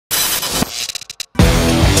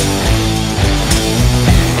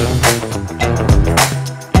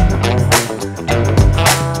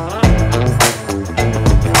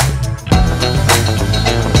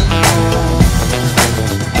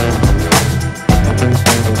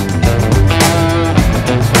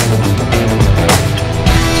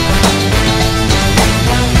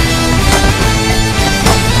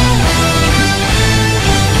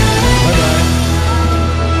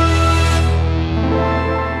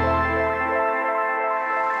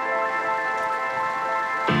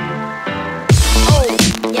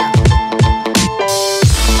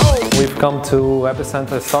come to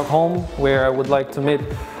Epicenter Stockholm, where I would like to meet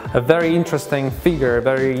a very interesting figure, a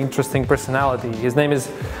very interesting personality. His name is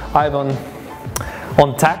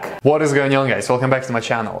IvanOnTech. What is going on, guys? Welcome back to my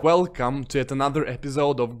channel. Welcome to yet another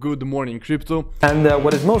episode of Good Morning Crypto. And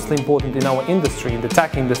what is mostly important in our industry, in the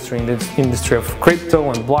tech industry, in the industry of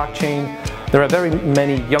crypto and blockchain, there are very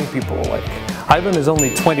many young people. Like Ivan is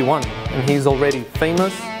only 21 and he's already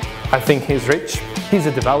famous. I think he's rich, he's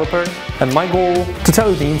a developer, and my goal to tell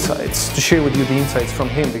you the insights, to share with you the insights from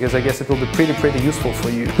him, because I guess it will be pretty useful for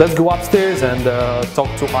you. Let's go upstairs and talk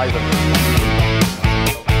to Ivan.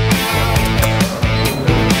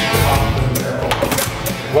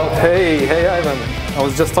 Well, hey Ivan, I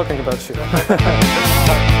was just talking about you.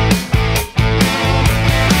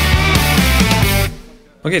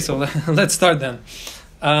 Okay, so let's start then.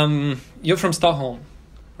 You're from Stockholm,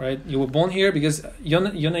 right? You were born here because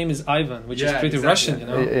your name is Ivan, which is pretty exactly. Russian, you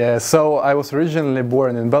know? Yeah, so I was originally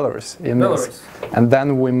born in Belarus, and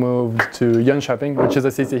then we moved to Jönköping, which is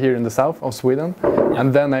a city here in the south of Sweden,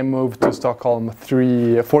 and then I moved to Stockholm 4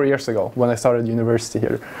 years ago when I started university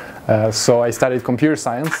here. So I studied computer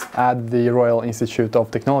science at the Royal Institute of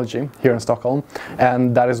Technology here in Stockholm,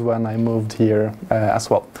 and that is when I moved here as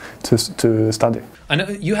well to study. I know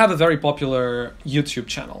you have a very popular YouTube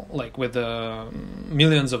channel, like with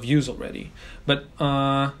millions of views already. But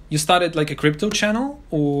you started like a crypto channel,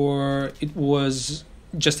 or it was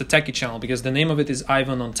just a techie channel? Because the name of it is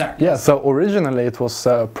IvanOnTech. Yeah, so originally it was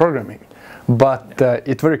programming. But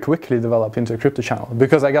it very quickly developed into a crypto channel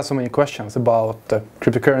because I got so many questions about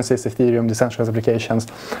cryptocurrencies, Ethereum, decentralized applications,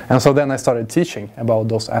 and so then I started teaching about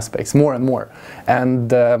those aspects more and more.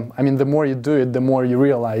 And I mean, the more you do it, the more you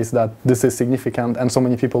realize that this is significant and so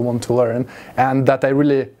many people want to learn, and that I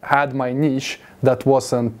really had my niche that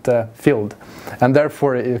wasn't filled, and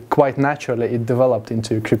therefore quite naturally it developed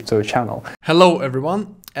into a crypto channel. Hello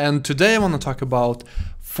everyone, and today I want to talk about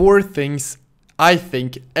 4 things I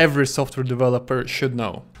think every software developer should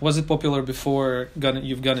know. Was it popular before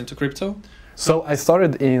you've gone into crypto? So I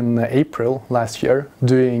started in April last year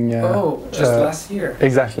doing... just last year.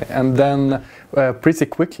 Exactly. And then pretty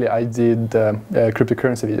quickly I did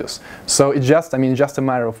cryptocurrency videos. So it just a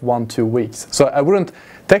matter of 1-2 weeks. So I wouldn't...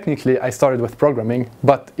 Technically, I started with programming,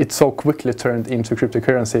 but it so quickly turned into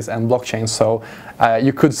cryptocurrencies and blockchain. So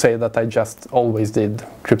you could say that I just always did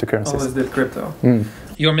cryptocurrencies. Always did crypto.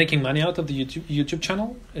 You're making money out of the YouTube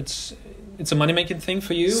channel? It's a money-making thing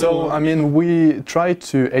for you? So, I mean, we try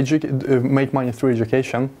to make money through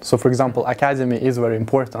education. So, for example, academy is very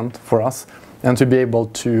important for us, and to be able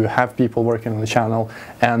to have people working on the channel.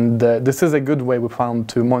 And this is a good way we found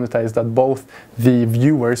to monetize that both the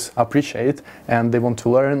viewers appreciate and they want to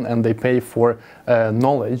learn and they pay for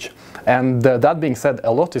knowledge. And that being said,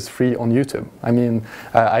 a lot is free on YouTube. I mean,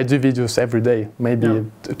 I do videos every day, maybe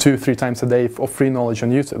 2-3 times a day of free knowledge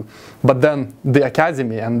on YouTube. But then the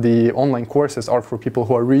academy and the online courses are for people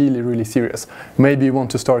who are really serious. Maybe you want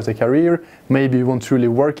to start a career, maybe you want to really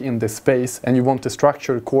work in this space and you want a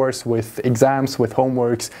structured course with exams, with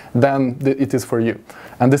homeworks, then it is for you.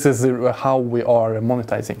 And this is how we are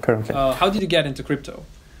monetizing currently. How did you get into crypto?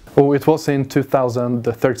 Oh, it was in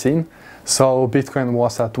 2013. So Bitcoin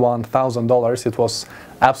was at $1,000. It was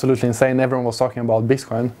absolutely insane. Everyone was talking about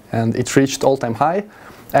Bitcoin, and it reached all-time high.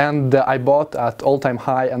 And I bought at all-time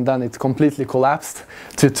high, and then it completely collapsed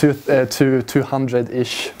to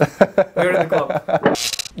 200-ish. We're in the club.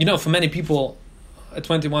 You know, for many people, a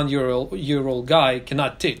 21-year-old guy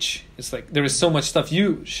cannot teach. It's like there is so much stuff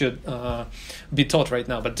you should be taught right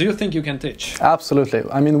now. But do you think you can teach? Absolutely.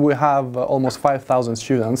 I mean, we have almost 5,000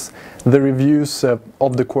 students. The reviews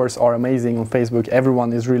of the course are amazing on Facebook.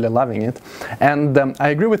 Everyone is really loving it. And I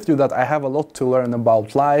agree with you that I have a lot to learn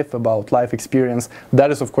about life experience. That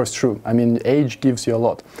is, of course, true. I mean, age gives you a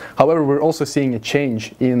lot. However, we're also seeing a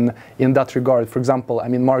change in that regard. For example, I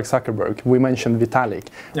mean, Mark Zuckerberg, we mentioned Vitalik,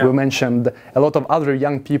 we mentioned a lot of other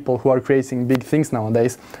young people who are creating big things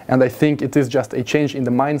nowadays. And I think it is just a change in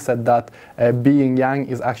the mindset that being young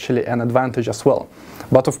is actually an advantage as well.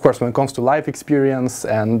 But of course, when it comes to life experience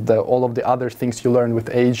and all of the other things you learn with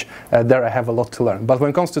age, there I have a lot to learn. But when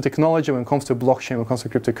it comes to technology, when it comes to blockchain, when it comes to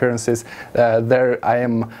cryptocurrencies, there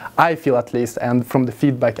I feel at least, and from the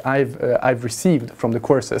feedback I've received from the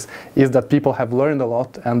courses, is that people have learned a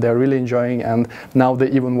lot and they're really enjoying, and now they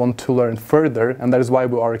even want to learn further, and that is why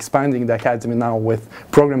we are expanding the academy now with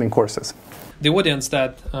programming courses. the audience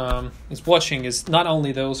that is watching is not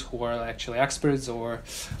only those who are actually experts, or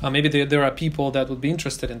maybe there are people that would be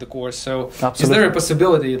interested in the course. So Absolutely. is there a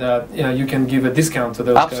possibility that you can give a discount to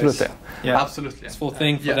those Absolutely. guys? Yeah, Absolutely. it's full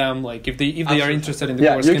thing for them. Like if they are interested in the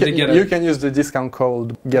Yeah, course, can they get you can use the discount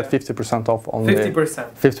code, get 50% off on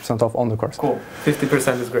 50%. 50% off on the course. Cool.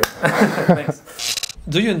 50% is great. Thanks.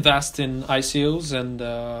 Do you invest in ICOs and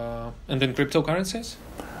then cryptocurrencies?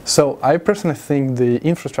 So I personally think the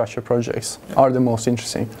infrastructure projects are the most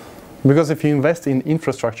interesting. Because if you invest in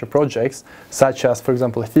infrastructure projects, such as, for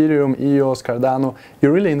example, Ethereum, EOS, Cardano,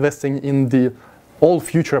 you're really investing in all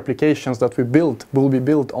future applications that will be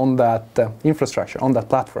built on that infrastructure, on that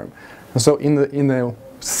platform. And so in a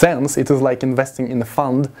sense, it is like investing in a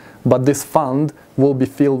fund, but this fund will be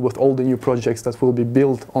filled with all the new projects that will be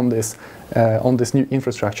built on this new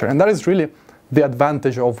infrastructure. And that is really the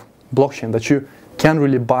advantage of blockchain, that you can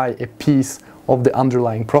really buy a piece of the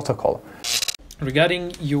underlying protocol.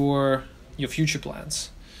 Regarding your future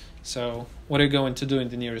plans, so what are you going to do in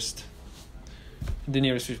the nearest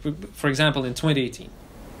future? For example, in 2018.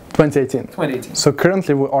 2018. So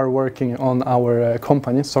currently we are working on our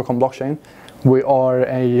company, Stockholm Blockchain. We are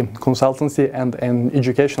a consultancy and an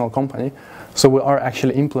educational company. So we are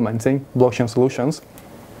actually implementing blockchain solutions.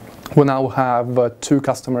 We now have 2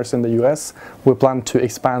 customers in the US. We plan to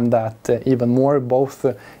expand that even more, both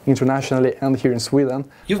internationally and here in Sweden.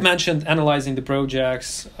 You've mentioned analyzing the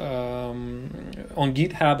projects on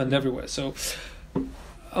GitHub and everywhere. So,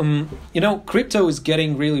 crypto is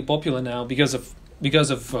getting really popular now because of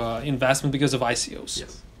investment, because of ICOs.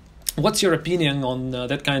 Yes. What's your opinion on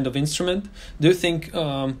that kind of instrument? Do you think,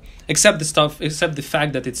 except the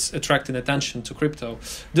fact that it's attracting attention to crypto,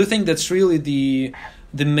 do you think that's really the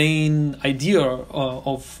main idea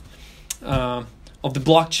of the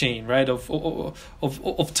blockchain, right? Of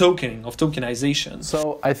tokenization.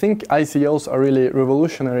 So I think ICOs are really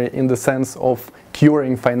revolutionary in the sense of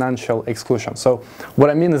curing financial exclusion. So what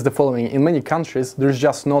I mean is the following: in many countries, there's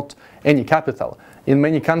just not any capital. In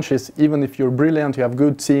many countries, even if you're brilliant, you have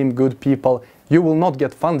good team, good people, you will not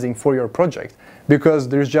get funding for your project because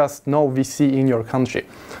there's just no VC in your country.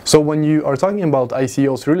 So when you are talking about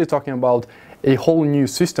ICOs, really talking about a whole new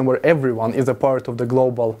system where everyone is a part of the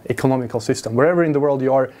global economical system. Wherever in the world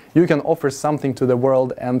you are, you can offer something to the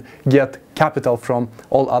world and get capital from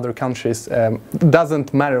all other countries.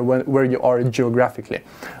 Doesn't matter where you are geographically.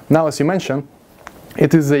 Now, as you mentioned,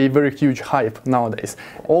 it is a very huge hype nowadays.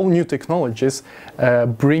 All new technologies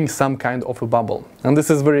bring some kind of a bubble. And this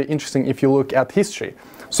is very interesting if you look at history.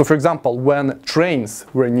 So for example, when trains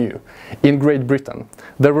were new in Great Britain,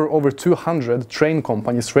 there were over 200 train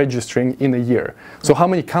companies registering in a year. So how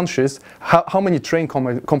many countries, how many train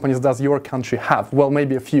companies does your country have? Well,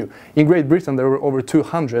 maybe a few. In Great Britain, there were over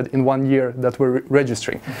 200 in 1 year that were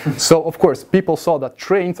registering. So of course, people saw that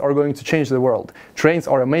trains are going to change the world. Trains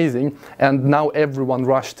are amazing, and now everyone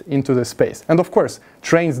rushed into the space. And of course,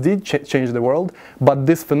 trains did change the world, but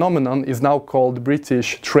this phenomenon is now called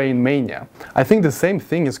British train mania. I think the same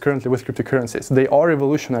thing is currently with cryptocurrencies. They are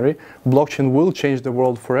revolutionary. Blockchain will change the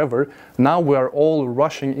world forever. Now we are all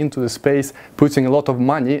rushing into the space, putting a lot of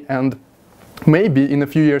money, and maybe in a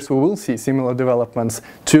few years we will see similar developments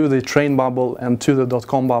to the train bubble and to the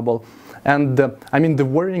 .com bubble. And I mean, the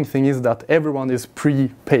worrying thing is that everyone is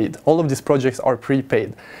prepaid. All of these projects are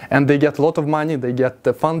prepaid. And they get a lot of money, they get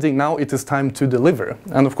the funding. Now it is time to deliver.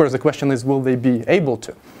 And of course, the question is, will they be able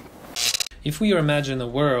to? If we imagine a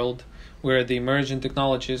world where the emerging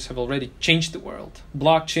technologies have already changed the world,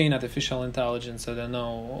 blockchain, artificial intelligence, I don't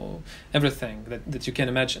know, everything that you can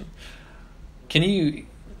imagine. Can you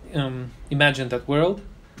imagine that world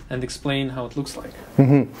and explain how it looks like?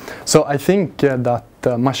 So I think that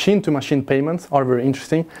machine-to-machine payments are very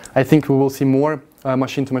interesting. I think we will see more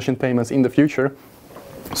machine-to-machine payments in the future.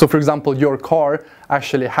 So for example, your car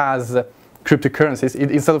actually has cryptocurrencies.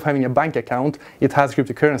 Instead of having a bank account, it has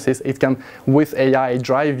cryptocurrencies. It can, with AI,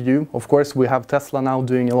 drive you. Of course, we have Tesla now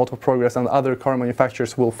doing a lot of progress, and other car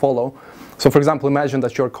manufacturers will follow. So for example, imagine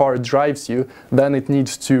that your car drives you, then it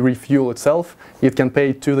needs to refuel itself. It can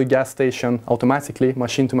pay to the gas station automatically,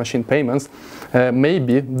 machine-to-machine payments.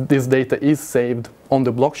 Maybe this data is saved on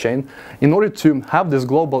the blockchain. In order to have this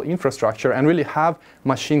global infrastructure and really have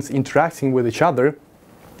machines interacting with each other,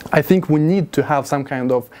 I think we need to have some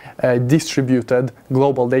kind of distributed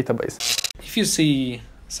global database. If you see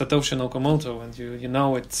Satoshi Nakamoto and you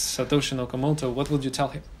know it's Satoshi Nakamoto, what would you tell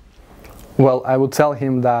him? Well, I would tell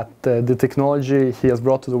him that the technology he has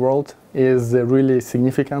brought to the world is really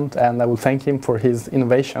significant, and I would thank him for his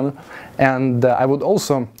innovation. And I would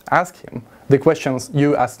also ask him the questions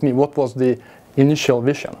you asked me. What was the initial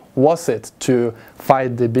vision? Was it to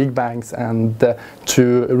fight the big banks and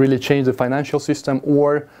to really change the financial system,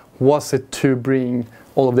 or was it to bring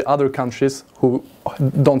all of the other countries who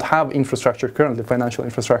don't have infrastructure currently, financial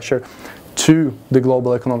infrastructure, to the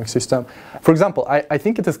global economic system? For example, I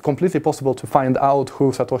think it is completely possible to find out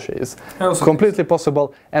who Satoshi is. Completely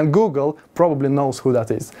possible, and Google probably knows who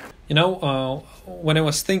that is. You know, when I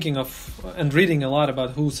was thinking of and reading a lot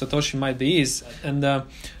about who Satoshi might be and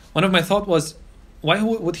one of my thoughts was, why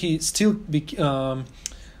would he still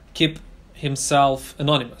keep himself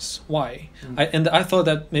anonymous? Why? I thought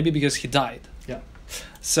that maybe because he died. Yeah.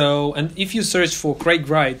 So, and if you search for Craig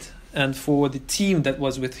Wright and for the team that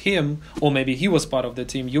was with him, or maybe he was part of the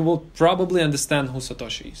team, you will probably understand who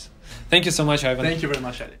Satoshi is. Thank you so much, Ivan. Thank you very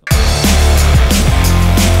much, Ali.